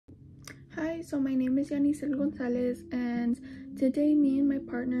Hi, so my name is Yanicel Gonzalez, and today me and my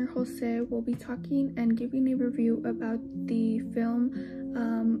partner Jose will be talking and giving a review about the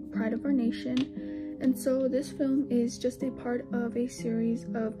film Pride of Our Nation. And so this film is just a part of a series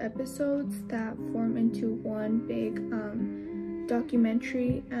of episodes that form into one big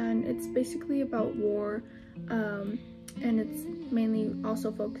documentary, and it's basically about war, and it's mainly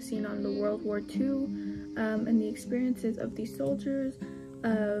also focusing on the World War II and the experiences of these soldiers,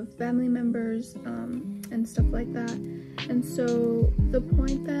 of family members, and stuff like that. And so the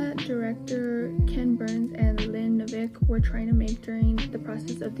point that director Ken Burns and Lynn Novick were trying to make during the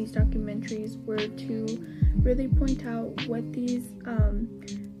process of these documentaries were to really point out what these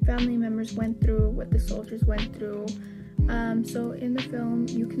family members went through, what the soldiers went through. So in the film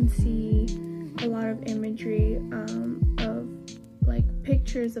you can see a lot of imagery of like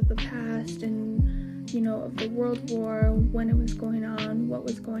pictures of the past and of the World War, when it was going on, what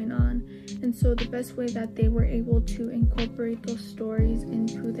was going on. And so the best way that they were able to incorporate those stories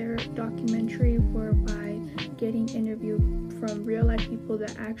into their documentary were by getting interview from real life people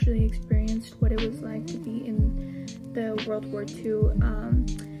that actually experienced what it was like to be in the World War II.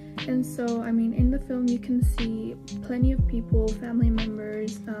 And so, I mean, in the film you can see plenty of people, family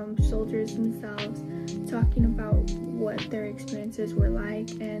members, soldiers themselves, talking about what their experiences were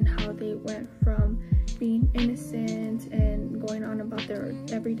like and how they went from being innocent and going on about their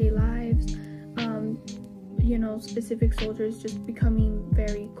everyday lives, specific soldiers just becoming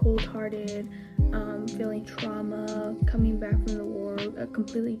very cold-hearted, feeling trauma, coming back from the war, a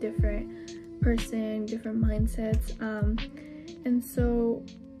completely different person, different mindsets. And so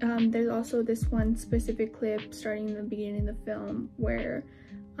there's also this one specific clip starting in the beginning of the film where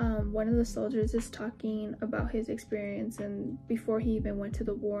one of the soldiers is talking about his experience and before he even went to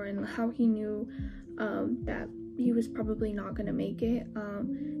the war, and how he knew that he was probably not gonna make it.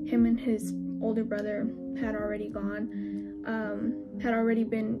 Him and his older brother had already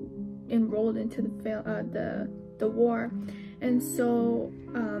been enrolled into the war, and so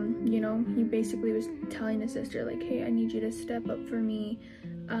he basically was telling his sister, like, hey, I need you to step up for me.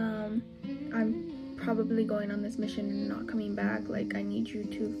 I'm probably going on this mission and not coming back. Like, I need you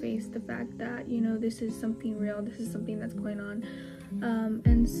to face the fact that this is something real, this is something that's going on.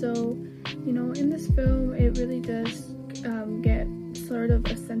 And so in this film it really does get sort of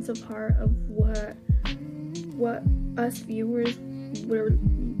a sense of heart of what us viewers were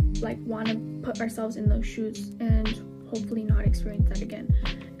like, want to put ourselves in those shoes and hopefully not experience that again.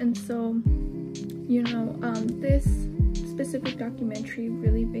 And so this specific documentary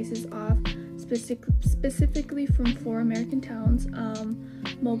really bases off specifically from 4 American towns: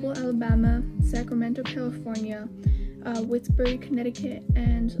 Mobile, Alabama; Sacramento, California; Whitesbury, Connecticut;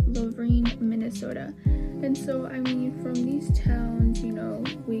 and Lorraine, Minnesota. And so, I mean, from these towns,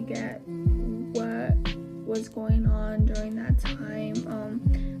 we get what was going on during that time,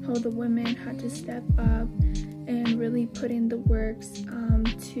 how the women had to step up and really put in the works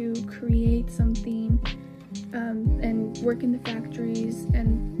to create something, and work in the factories,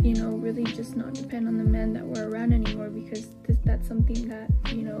 and really just not depend on the men that were around anymore, because that's something that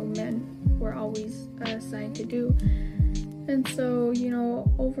men were always assigned to do. And so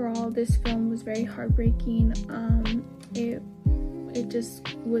overall this film was very heartbreaking. It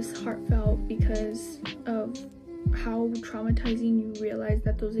just was heartfelt because of how traumatizing you realize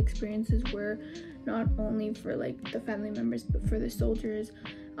that those experiences were, not only for like the family members but for the soldiers,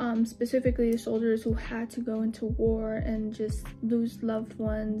 specifically the soldiers who had to go into war and just lose loved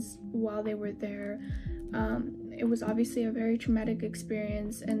ones while they were there. It was obviously a very traumatic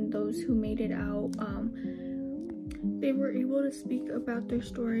experience, and those who made it out, they were able to speak about their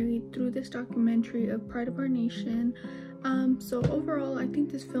story through this documentary of Pride of Our Nation. So overall I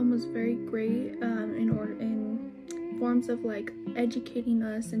think this film was very great in forms of like educating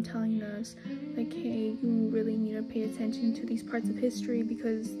us and telling us, like, hey, you really need to pay attention to these parts of history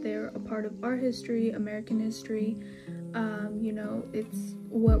because they're a part of our history, American history. It's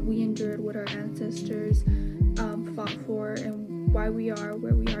what we endured, what our ancestors fought for, and why we are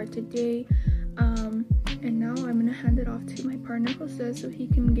where we are today. And now I'm gonna hand it off to my partner Jose so he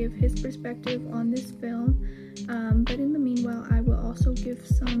can give his perspective on this film. But in the meanwhile, I will also give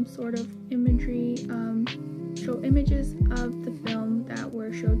some sort of imagery, show images of the film that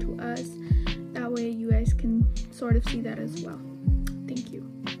were showed to us. That way you guys can sort of see that as well. Thank you.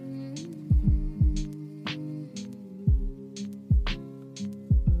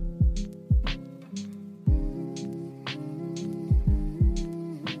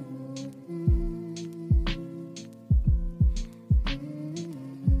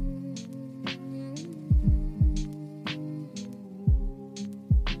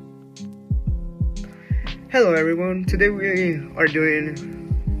 Hello everyone, today we are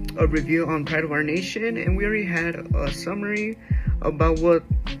doing a review on Pride of Our Nation, and we already had a summary about what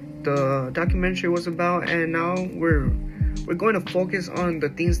the documentary was about, and now we're going to focus on the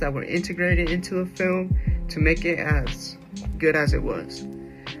things that were integrated into the film to make it as good as it was.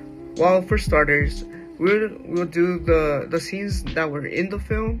 Well, for starters, we'll do the scenes that were in the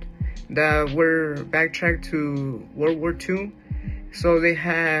film that were backtracked to World War II. So they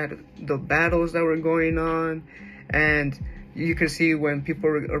had the battles that were going on, and you could see when people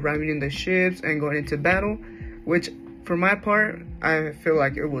were arriving in the ships and going into battle, which for my part, I feel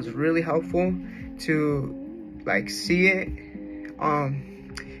like it was really helpful to like see it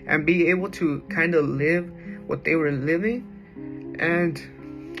and be able to kind of live what they were living. And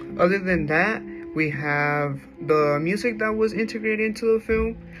other than that, we have the music that was integrated into the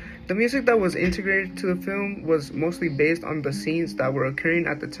film. The music that was integrated to the film was mostly based on the scenes that were occurring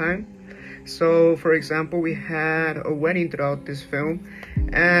at the time. So, for example, we had a wedding throughout this film,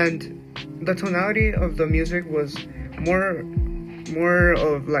 and the tonality of the music was more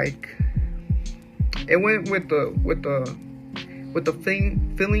of like, it went with the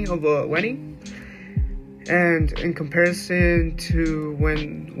feeling of a wedding. And in comparison to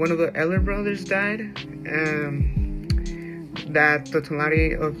when one of the elder brothers died, that the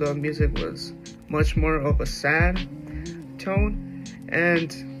tonality of the music was much more of a sad tone.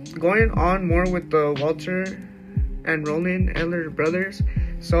 And going on more with the Walter and Roland elder brothers,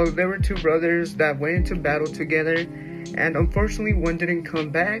 so there were two brothers that went into battle together, and unfortunately one didn't come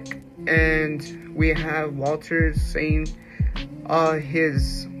back, and we have Walter saying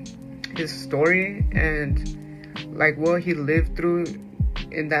his story and like what he lived through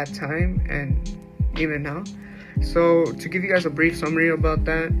in that time and even now. So to give you guys a brief summary about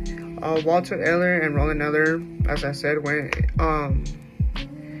that, Walter Eller and Roland Eller, as I said, went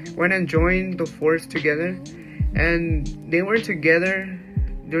and joined the force together, and they were together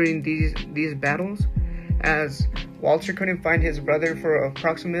during these battles, as Walter couldn't find his brother for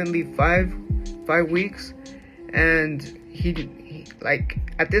approximately five weeks, and he like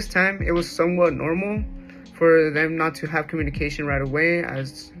at this time it was somewhat normal for them not to have communication right away,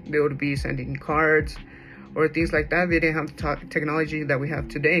 as they would be sending cards or things like that. They didn't have the technology that we have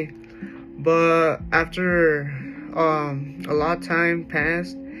today. But after a lot of time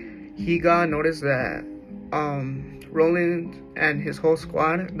passed, he got noticed that Roland and his whole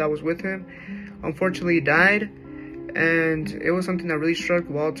squad that was with him unfortunately died, and it was something that really struck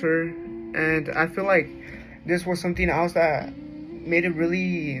Walter. And I feel like this was something else that made it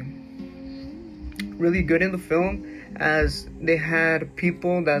really good in the film, as they had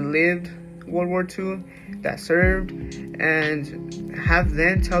people that lived World War II that served, and have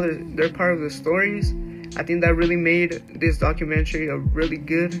them tell their part of the stories. I think that really made this documentary a really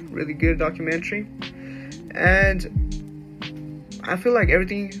good documentary. And I feel like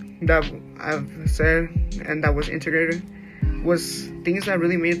everything that I've said and that was integrated was things that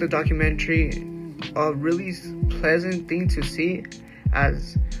really made the documentary a really pleasant thing to see,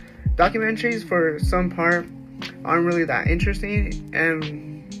 as documentaries for some part aren't really that interesting.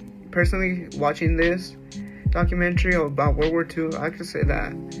 And personally, watching this documentary about World War II, I could say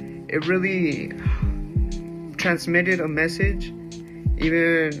that it really transmitted a message,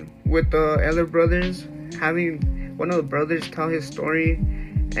 even with the elder brothers. Having one of the brothers tell his story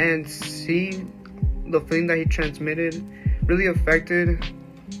and see the feeling that he transmitted really affected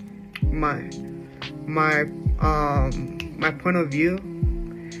my point of view.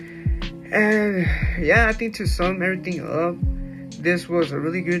 And yeah, I think to sum everything up, this was a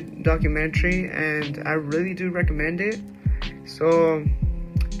really good documentary, and I really do recommend it. So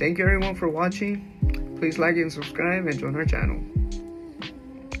thank you everyone for watching. Please like and subscribe and join our channel.